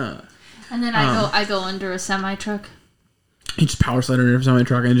 And then I go under a semi truck. You just power slide under a semi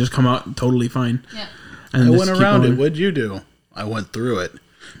truck and just come out totally fine. Yeah. And I went around it. What'd you do? I went through it.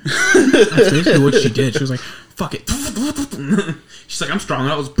 That's basically what she did. She was like, fuck it. She's like, I'm strong.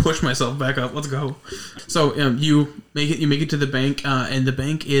 I'll just push myself back up. Let's go. So you make it to the bank, and the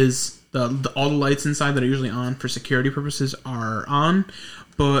bank is all the lights inside that are usually on for security purposes are on,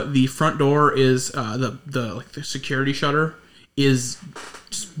 but the front door is the security shutter is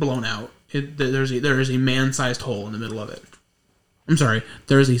just blown out. There is a man-sized hole in the middle of it. I'm sorry.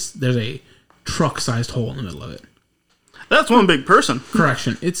 There's a truck-sized hole in the middle of it. That's one big person.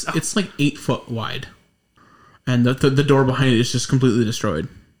 Correction. It's like 8 foot wide, and the door behind it is just completely destroyed.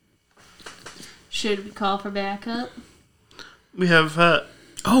 Should we call for backup? We have.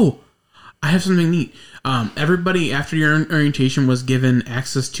 Oh, I have something neat. Everybody after your orientation was given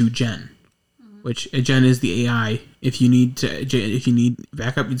access to Jen, which Jen is the AI. If you need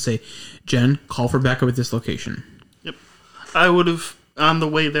backup, you'd say, Jen, call for backup at this location. Yep. I would have on the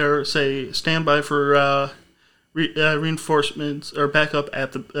way there say stand by for. Reinforcements or backup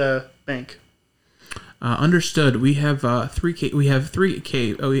at the bank. Understood. We have We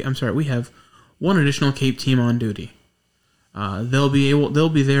have one additional Cape team on duty. They'll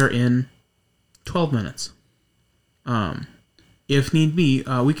be there in 12 minutes. If need be,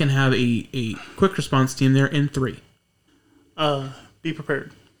 we can have a quick response team there in 3. Be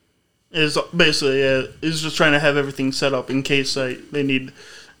prepared. Is basically is just trying to have everything set up in case we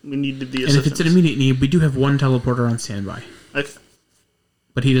need the assistance. And if it's an immediate need, we do have one teleporter on standby. Okay.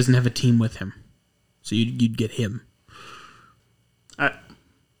 But he doesn't have a team with him. So you'd get him. Alright.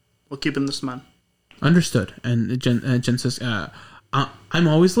 We'll keep him this man. Understood. And Jen says, I'm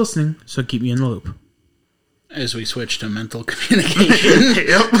always listening, so keep me in the loop. As we switch to mental communication.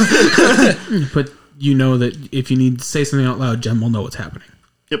 Yep. But you know that if you need to say something out loud, Jen will know what's happening.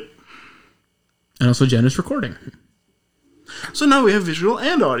 Yep. And also Jen is recording. So now we have visual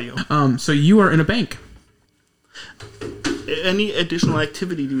and audio. So you are in a bank. Any additional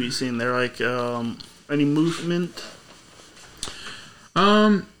activity do we see in there? Like any movement?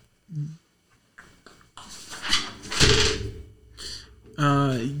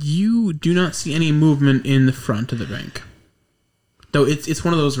 You do not see any movement in the front of the bank. Though it's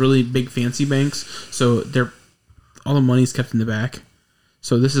one of those really big fancy banks, so all the money's kept in the back.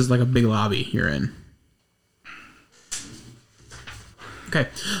 So this is like a big lobby you're in. Okay,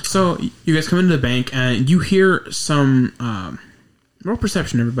 so you guys come into the bank and you hear some roll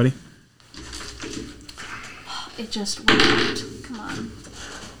perception, everybody. It just went. Come on.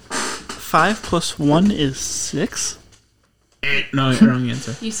 5 plus 1 is 6. No, wrong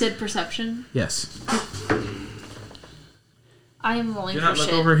answer. You said perception. Yes. I am rolling You're for not look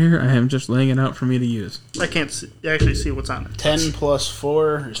shit. over here. I am just laying it out for me to use. I can't actually see what's on it. 10 plus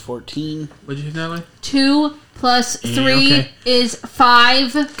 4 is 14. What did you think, Natalie? 2 plus 3 okay. is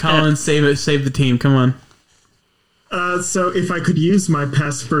 5. Colin, save the team. Come on. So if I could use my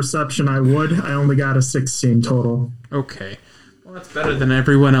passive perception, I would. I only got a 16 total. Okay. Well, that's better than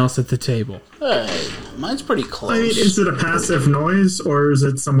everyone else at the table. Hey, mine's pretty close. I mean, is it a passive noise or is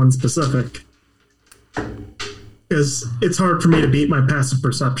it someone specific? Because it's hard for me to beat my passive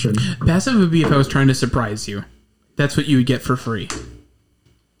perception. Passive would be if I was trying to surprise you. That's what you would get for free.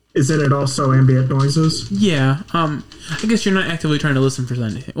 Isn't it also ambient noises? Yeah. I guess you're not actively trying to listen for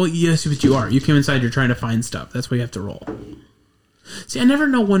anything. Well, yes, but you are. You came inside. You're trying to find stuff. That's why you have to roll. See, I never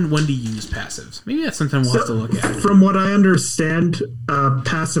know when to use passives. Maybe that's something we'll have to look at. From what I understand,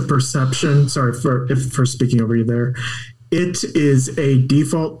 passive perception, sorry for speaking over you there, it is a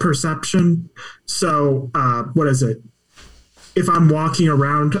default perception. So, what is it? If I'm walking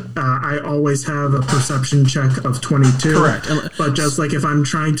around, I always have a perception check of 22. Correct. But just like if I'm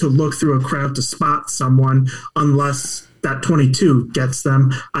trying to look through a crowd to spot someone, unless that 22 gets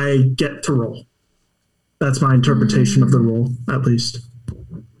them, I get to roll. That's my interpretation of the rule, at least.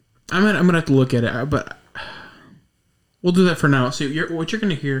 I'm gonna have to look at it, but we'll do that for now. So what you're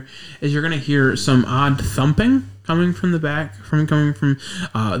gonna hear is some odd thumping coming from the back, coming from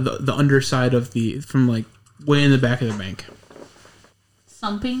the underside of from like way in the back of the bank.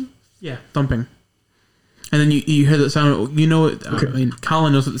 Thumping? Yeah, thumping. And then you hear the sound. You know what? I mean,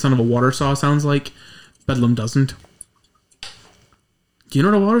 Colin knows what the sound of a water saw sounds like. Bedlam doesn't. Do you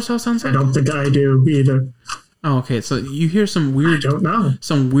know what a water saw sounds like? I don't think I do either. Oh, okay. So you hear some weird. I don't know.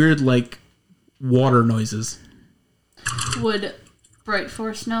 Some weird like water noises. Would Bright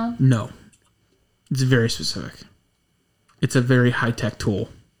Force know? No, it's very specific. It's a very high tech tool.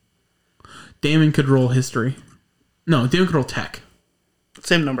 Damon could roll history. No, Damon could roll tech.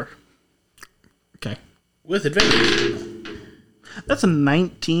 Same number. Okay. With advantage. That's a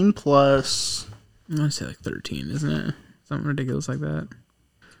 19 plus I'm gonna say like 13, isn't it? Something ridiculous like that.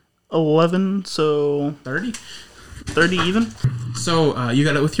 11, so 30. 30 even. So you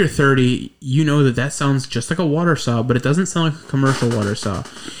got it with your 30. You know that sounds just like a water saw, but it doesn't sound like a commercial water saw.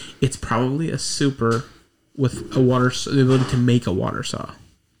 It's probably a super with the ability to make a water saw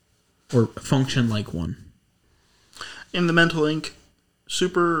or function like one. In the mental ink,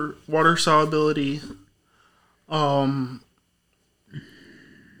 super water saw ability.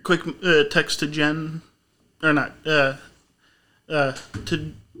 Quick text to Jen, or not?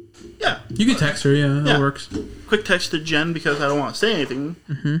 You can text her. Yeah, that works. Quick text to Jen because I don't want to say anything.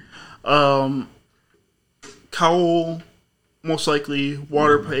 Mm-hmm. Cowl, most likely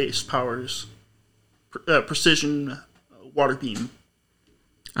water-based powers, precision water beam.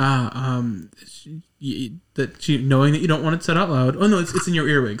 Knowing that you don't want it said out loud. Oh no, it's in your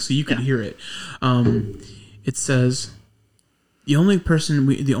earwig, so you can hear it. It says the only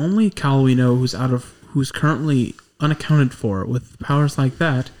cowl we know who's currently unaccounted for with powers like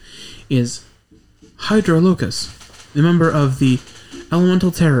that is Hydrolocus, the member of the Elemental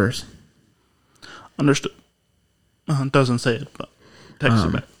Terrors. Understood. It doesn't say it, but text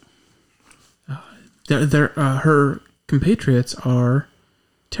it back. Her compatriots are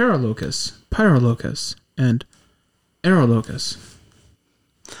Terralocus, Pyrolocus, and Aerolocus.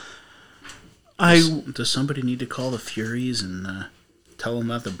 Does somebody need to call the Furies and tell them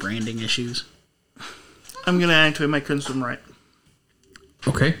about the branding issues? I'm going to activate my Crimson Right.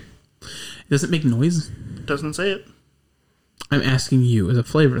 Okay. Does it make noise? Doesn't say it. I'm asking you as a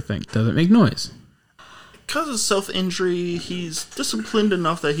flavor thing. Does it make noise? Because of self-injury, he's disciplined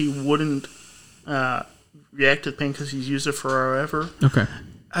enough that he wouldn't react to the pain because he's used it forever. Okay.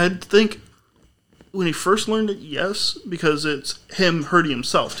 I think when he first learned it, yes, because it's him hurting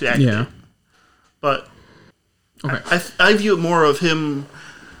himself to activate. Yeah. But Okay. I view it more of him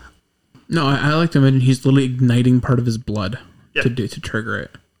No, I like to imagine he's literally igniting part of his blood Yeah. to trigger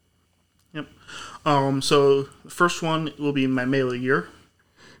it. Yep. So the first one will be my melee gear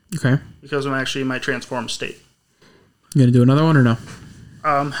Okay. because I'm actually in my transform state. You gonna do another one or no?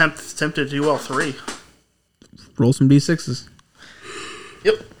 I'm tempted to do all three. Roll some d6s.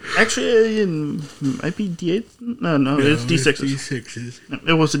 Yep. Actually, it might be D8. No, it's D6s. D6s.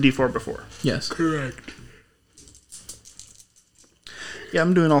 It was a D4 before. Yes. Correct. Yeah,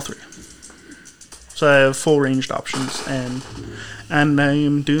 I'm doing all three. So I have full ranged options, and I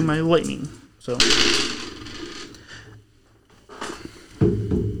am doing my lightning.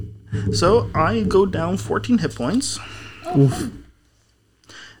 So I go down 14 hit points, Oof.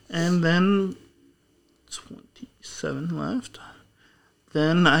 and then 27 left.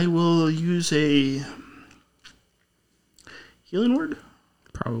 Then I will use a healing word.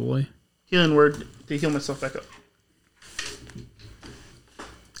 Probably. Healing word to heal myself back up.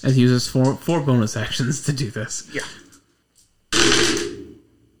 As he uses four bonus actions to do this. Yeah,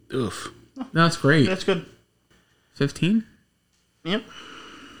 Oof. No, that's great. that's good. 15? Yep,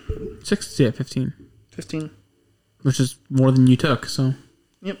 15. 15. Which is more than you took, so.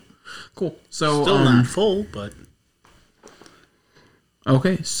 Yep. Cool. So, Still not full, but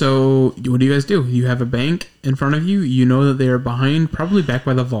okay, so what do you guys do? You have a bank in front of you. You know that they are behind, probably back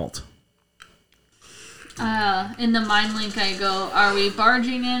by the vault. In the mind link, I go, are we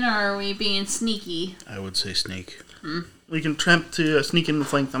barging in or are we being sneaky? I would say sneak. We can attempt to sneak in and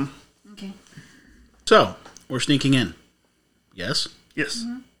flank them. Okay. So, we're sneaking in. Yes? Yes.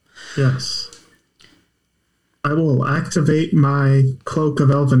 Yes. I will activate my Cloak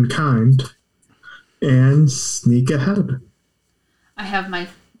of Elven Kind and sneak ahead. I have my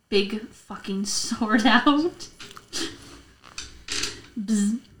big fucking sword out.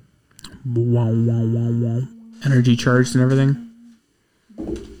 Bzz. Wow, wow, wow, wow. Energy charged and everything.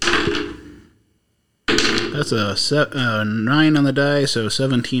 That's a 9 on the die, so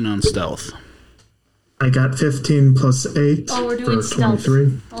 17 on stealth. I got 15 plus 8 Oh, we're doing for stealth.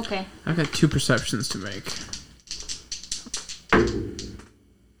 23. Okay. I've got 2 perceptions to make.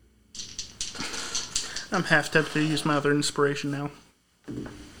 I'm half tempted to use my other inspiration now.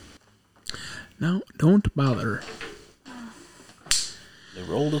 No, don't bother. They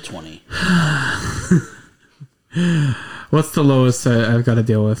rolled a 20. What's the lowest I've got to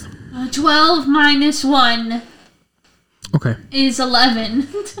deal with? 12 minus 1 Okay. is 11.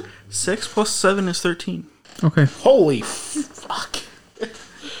 6 plus 7 is 13. Okay. Holy fuck.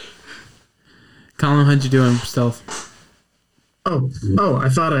 Colin, how'd you do on stealth? Oh, I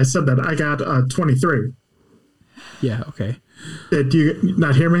thought I said that. I got 23. Yeah, okay. Did you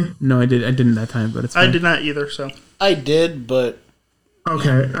not hear me? No, I didn't that time, but it's fine. I did not either, so. I did, but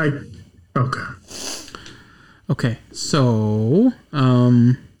Okay, okay. Okay, so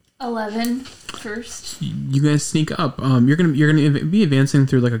 11 first. you guys sneak up. You're gonna be advancing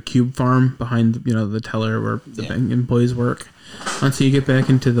through like a cube farm behind the teller where the bank employees work, until you get back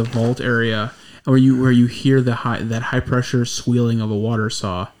into the vault area where you hear that high pressure squealing of a water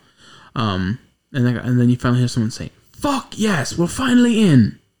saw, and then you finally hear someone say, "Fuck yes, we're finally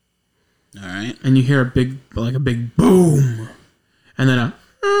in." all right. And you hear a big boom, and then a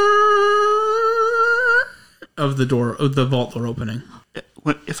of the vault door opening.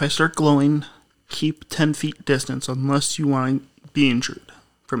 If I start glowing, keep 10 feet distance unless you want to be injured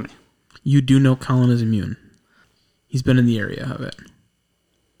from me. You do know Colin is immune. He's been in the area of it.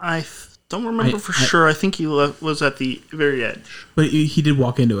 I don't remember for sure. I think he was at the very edge. But he did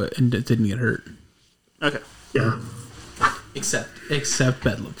walk into it and didn't get hurt. Okay. Yeah. Except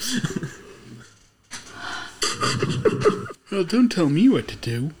Bedlam. Well, don't tell me what to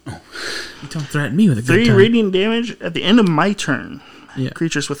do. You don't threaten me with a good 3 time. radiant damage at the end of my turn. Yeah.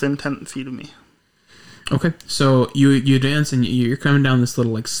 Creatures within 10 feet of me. Okay, so you dance and you're coming down this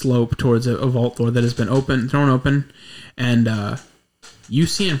little slope towards a vault door that has been thrown open, and you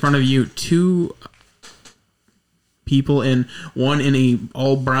see in front of you 2 people one in a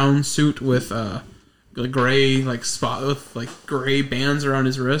all brown suit with a gray spot with gray bands around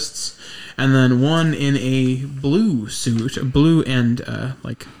his wrists, and then one in a blue suit, a blue and a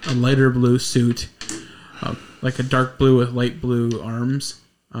lighter blue suit, like a dark blue with light blue arms.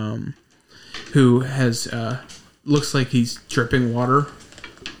 Who has looks like he's dripping water.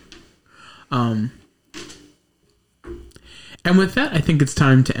 And with that, I think it's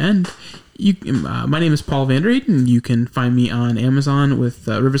time to end. My name is Paul Vanderheyden. You can find me on Amazon with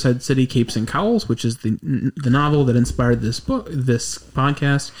Riverside City Capes and Cowls, which is the novel that inspired this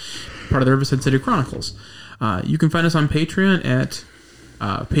podcast, part of the Riverside City Chronicles. You can find us on Patreon at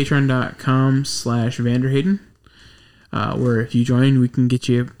patreon.com/Vanderheyden. where if you join, we can get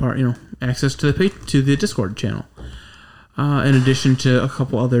you access to the Discord channel. In addition to a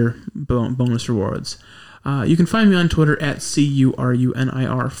couple other bonus rewards. You can find me on Twitter at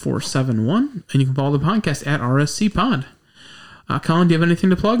CURUNIR471, and you can follow the podcast at RSCPod. Colin, do you have anything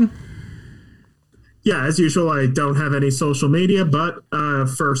to plug? Yeah, as usual, I don't have any social media, but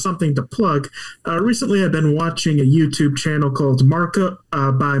for something to plug, recently I've been watching a YouTube channel called Marco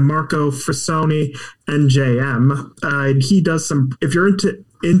by Marco Frassoni NJM. He does some, if you're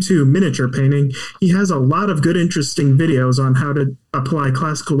into miniature painting, he has a lot of good, interesting videos on how to apply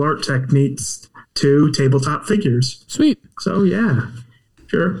classical art techniques to tabletop figures. Sweet. So, yeah,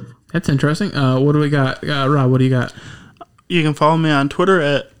 sure. That's interesting. What do we got? Rob, what do you got? You can follow me on Twitter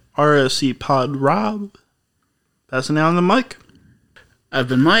at RSCPodRob. Passing down the mic. I've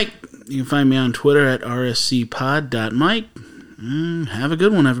been Mike. You can find me on Twitter at rscpod.mike. Have a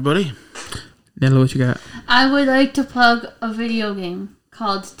good one, everybody. Natalie, what you got? I would like to plug a video game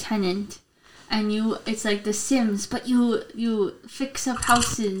called Tenant, and it's like The Sims, but you fix up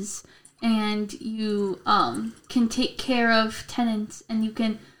houses, and you can take care of tenants, and you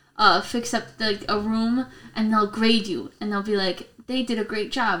can fix up a room, and they'll grade you, and they'll be like, they did a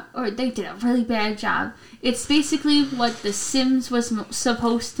great job, or they did a really bad job. It's basically what The Sims was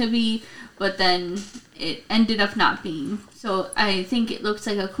supposed to be, but then it ended up not being. So I think it looks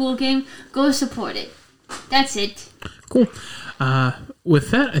like a cool game. Go support it. That's it. Cool.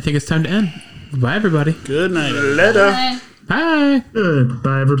 With that, I think it's time to end. Bye, everybody. Good night. Later. Bye. Bye. Good.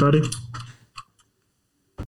 Bye, everybody.